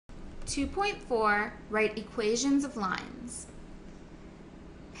2.4, write equations of lines.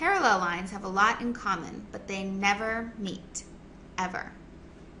 Parallel lines have a lot in common, but they never meet, ever.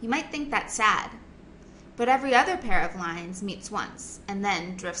 You might think that's sad, but every other pair of lines meets once and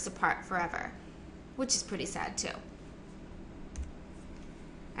then drifts apart forever, which is pretty sad too.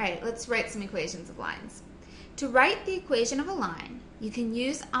 All right, let's write some equations of lines. To write the equation of a line, you can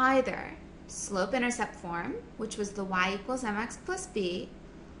use either slope-intercept form, which was the y equals mx plus b,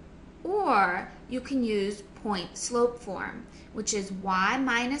 or you can use point-slope form, which is y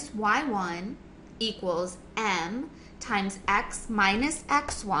minus y1 equals m times x minus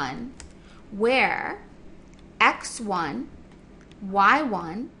x1, where x1,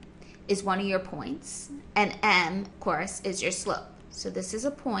 y1 is one of your points, and m, of course, is your slope. So this is a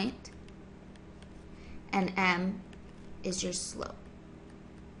point, and m is your slope.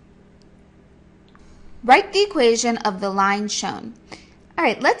 Write the equation of the line shown. All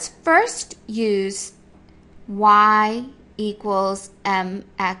right, let's first use y equals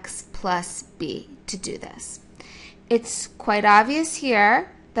mx plus b to do this. It's quite obvious here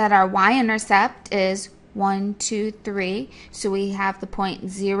that our y-intercept is 1, 2, 3, so we have the point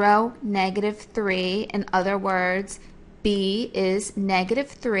 0, -3. In other words, b is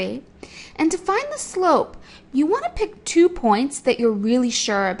 -3. And to find the slope, you want to pick 2 points that you're really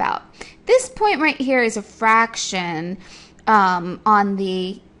sure about. This point right here is a fraction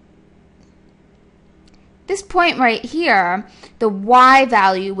this point right here, the y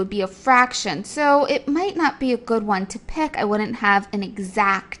value would be a fraction, so it might not be a good one to pick. I wouldn't have an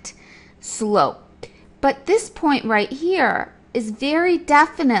exact slope. But this point right here is very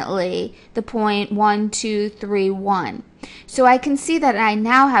definitely the point 1, 2, 3, 1. So I can see that I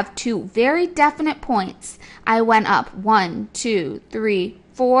now have 2 very definite points. I went up 1, 2, 3,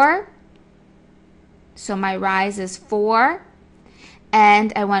 4. So my rise is 4.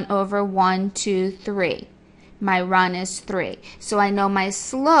 And I went over 1, 2, 3. My run is 3. So I know my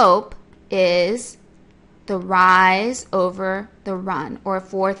slope is the rise over the run, or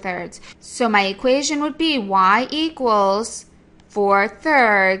 4/3. So my equation would be y equals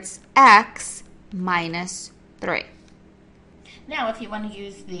 4/3 x minus 3. Now, if you want to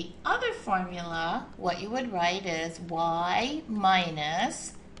use the other formula, what you would write is y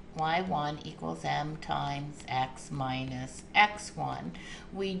minus y1 equals m times x minus x1.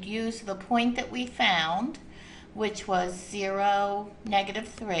 We'd use the point that we found, which was 0,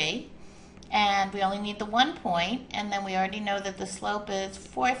 -3, and we only need the 1 point, and then we already know that the slope is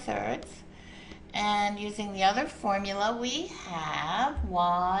 4/3. And using the other formula, we have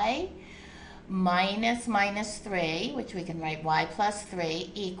y minus -3, which we can write y plus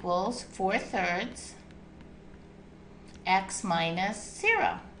 3 equals 4/3 x minus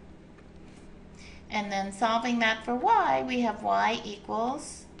 0. And then solving that for y, we have y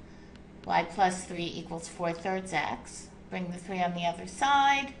plus 3 equals 4/3 x. Bring the 3 on the other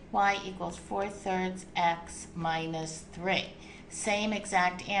side. Y equals 4/3 x minus 3. Same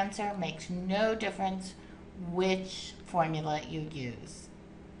exact answer, makes no difference which formula you use.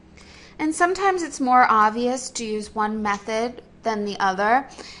 And sometimes it's more obvious to use one method than the other.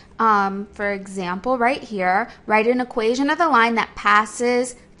 For example, right here, write an equation of the line that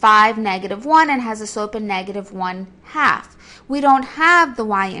passes 5, -1 and has a slope of -1/2. We don't have the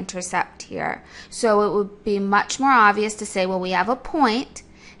y-intercept here, so it would be much more obvious to say, well, we have a point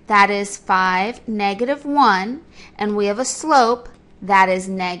that is 5, -1, and we have a slope that is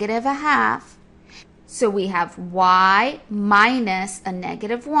 -1/2. So we have y minus a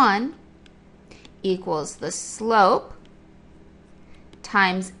 -1 equals the slope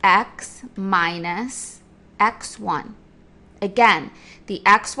times x minus x1. Again, the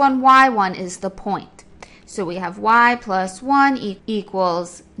x1, y1 is the point. So we have y plus 1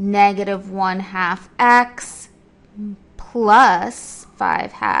 equals -1/2 x plus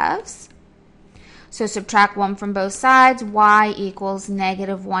 5/2. So subtract 1 from both sides. Y equals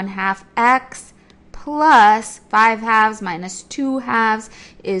 -1/2 x plus 5/2 minus 2/2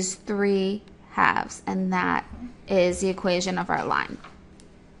 is 3/2. And that is the equation of our line.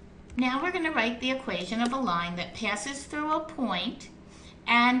 Now we're going to write the equation of a line that passes through a point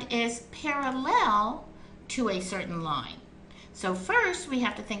and is parallel to a certain line. So first we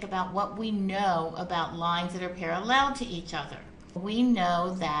have to think about what we know about lines that are parallel to each other. We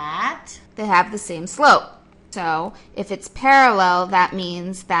know that they have the same slope. So if it's parallel, that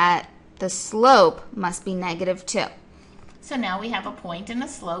means that the slope must be -2. So now we have a point and a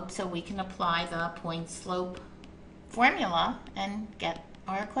slope, so we can apply the point-slope formula and get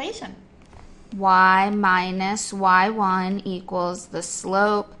our equation. Y minus y1 equals the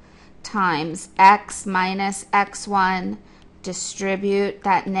slope times x minus x1 distribute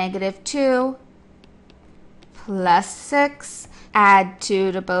that negative 2 plus 6, add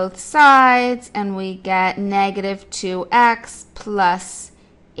 2 to both sides, and we get negative 2x plus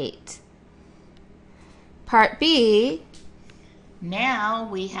 8. Part B. Now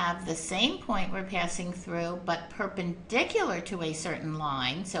we have the same point we're passing through, but perpendicular to a certain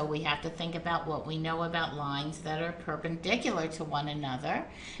line. So we have to think about what we know about lines that are perpendicular to one another.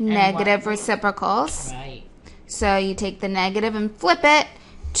 Negative reciprocals. Right. So you take the negative and flip it.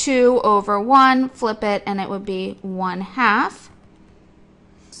 2 over 1, flip it, and it would be 1/2.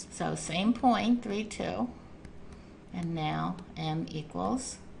 So same point, 3, 2. And now m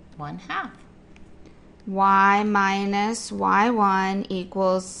equals 1/2. Y minus y1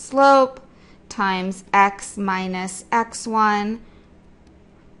 equals slope times x minus x1.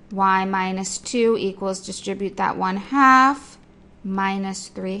 Y minus 2 equals, distribute that 1/2, minus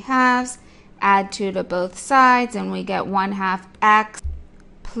 3/2. Add 2 to both sides, and we get 1/2 x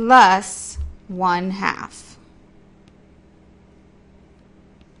plus 1/2.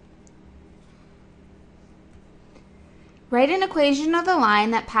 Write an equation of the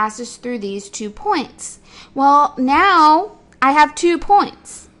line that passes through these 2 points. Well, now I have 2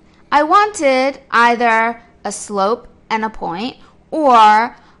 points. I wanted either a slope and a point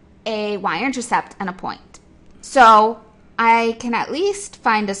or a y-intercept and a point. So I can at least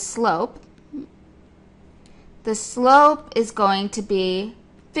find a slope. The slope is going to be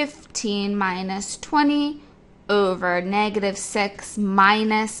 15 minus 20 over negative 6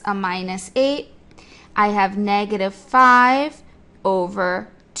 minus a minus 8. I have negative 5 over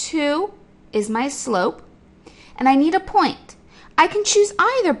 2 is my slope, and I need a point. I can choose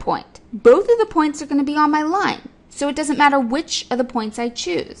either point. Both of the points are going to be on my line, so it doesn't matter which of the points I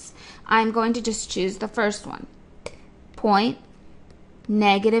choose. I'm going to just choose the first one. Point,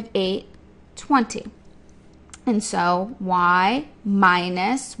 negative 8, 20. And so y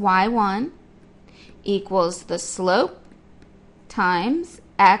minus y1 equals the slope times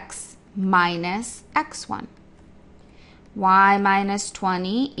x minus x1. Y minus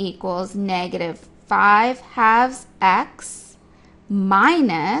 20 equals negative 5/2 x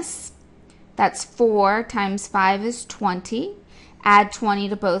minus, that's 4 times 5 is 20. Add 20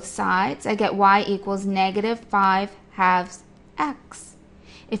 to both sides. I get y equals negative 5/2 x.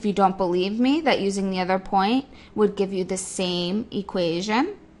 If you don't believe me that using the other point would give you the same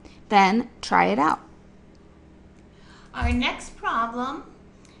equation, then try it out. Our next problem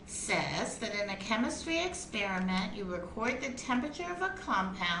says that in a chemistry experiment, you record the temperature of a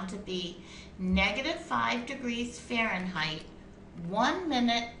compound to be negative 5 degrees Fahrenheit 1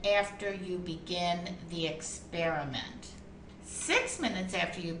 minute after you begin the experiment. 6 minutes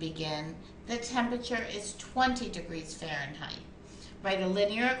after you begin, the temperature is 20 degrees Fahrenheit. Write a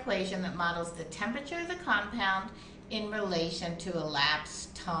linear equation that models the temperature of the compound in relation to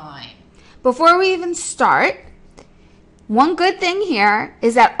elapsed time. Before we even start, one good thing here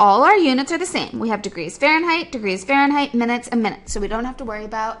is that all our units are the same. We have degrees Fahrenheit, minutes, and minutes. So we don't have to worry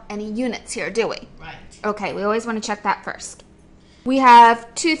about any units here, do we? Right. Okay, we always want to check that first. We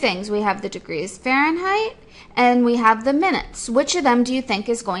have 2 things. We have the degrees Fahrenheit and we have the minutes. Which of them do you think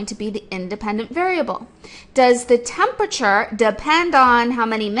is going to be the independent variable? Does the temperature depend on how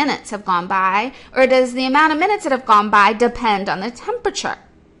many minutes have gone by, or does the amount of minutes that have gone by depend on the temperature?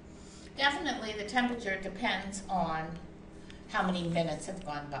 Definitely the temperature depends on how many minutes have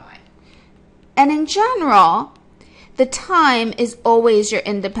gone by. And in general, the time is always your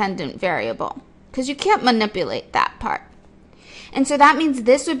independent variable because you can't manipulate that part. And so that means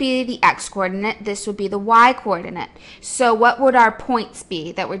this would be the x coordinate, this would be the y coordinate. So what would our points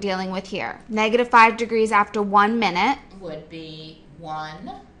be that we're dealing with here? Negative 5 degrees after 1 minute would be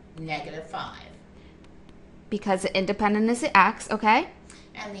 1, negative 5. Because the independent is the x, okay?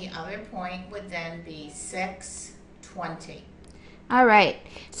 And the other point would then be 6, 20. All right,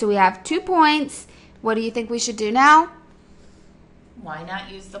 so we have 2 points. What do you think we should do now? Why not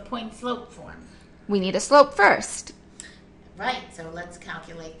use the point slope form? We need a slope first. Right, so let's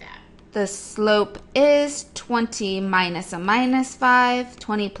calculate that. The slope is 20 minus a minus 5,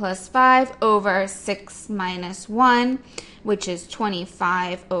 20 plus 5 over 6 minus 1, which is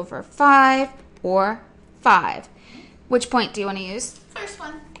 25 over 5, or 5. Which point do you want to use? First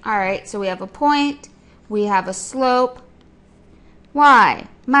one. All right, so we have a point, we have a slope, y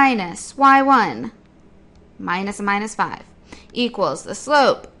minus y1 minus a minus 5 equals the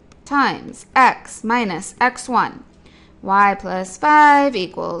slope times x minus x1. Y plus 5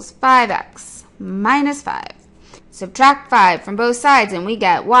 equals 5x minus 5. Subtract 5 from both sides and we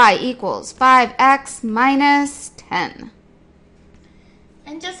get y equals 5x minus 10.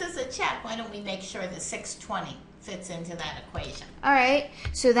 And just as a check, why don't we make sure the 620 fits into that equation. All right,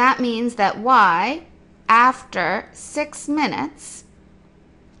 so that means that y after 6 minutes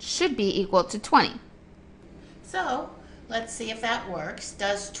should be equal to 20. So let's see if that works.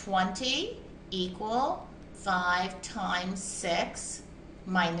 Does 20 equal 5 times 6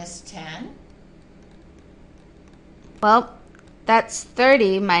 minus 10? Well, that's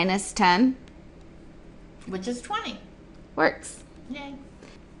 30 minus 10. Which is 20. Works. Yay.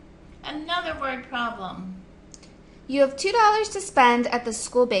 Another word problem. You have $2 to spend at the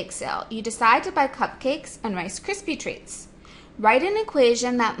school bake sale. You decide to buy cupcakes and Rice Krispie treats. Write an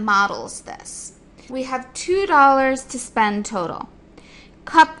equation that models this. We have $2 to spend total.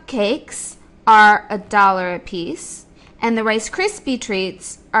 Cupcakes are $1 a piece, and the Rice Krispie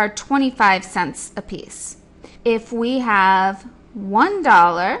treats are 25 cents a piece. If we have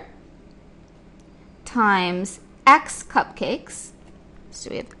 $1 times X cupcakes, so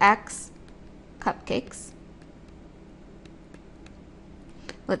we have X cupcakes.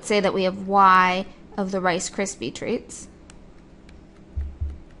 Let's say that we have Y of the Rice Krispie treats.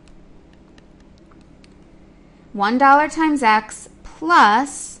 $1 times X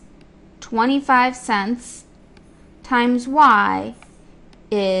plus 25 cents times Y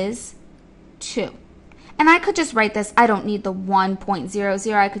is 2. And I could just write this. I don't need the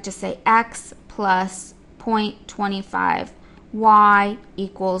 1.00. I could just say X plus 0.25, Y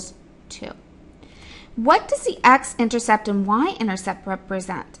equals 2. What does the x-intercept and y-intercept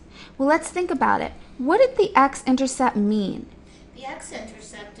represent? Well, let's think about it. What did the x-intercept mean? The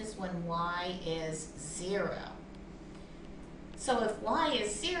x-intercept is when y is 0. So if y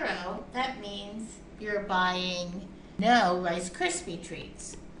is 0, that means you're buying no Rice Krispie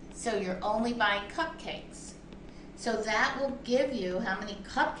treats. So you're only buying cupcakes. So that will give you how many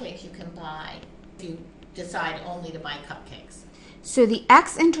cupcakes you can buy if you decide only to buy cupcakes. So the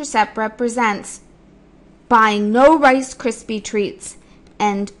x-intercept represents buying no Rice Krispie treats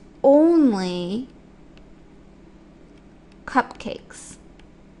and only cupcakes.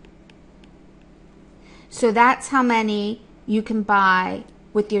 So that's how many you can buy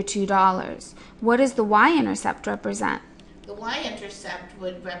with your $2. What does the y-intercept represent? The y-intercept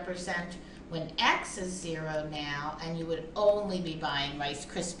would represent when x is 0 now, and you would only be buying Rice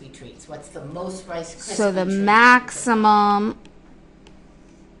Krispie treats. What's the most Rice Krispie treats? So the maximum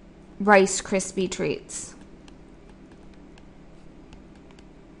Rice Krispie treats.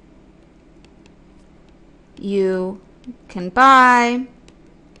 You can buy,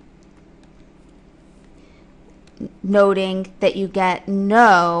 noting that you get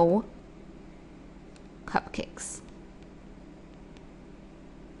no cupcakes.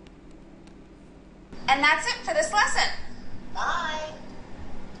 And that's it for this lesson.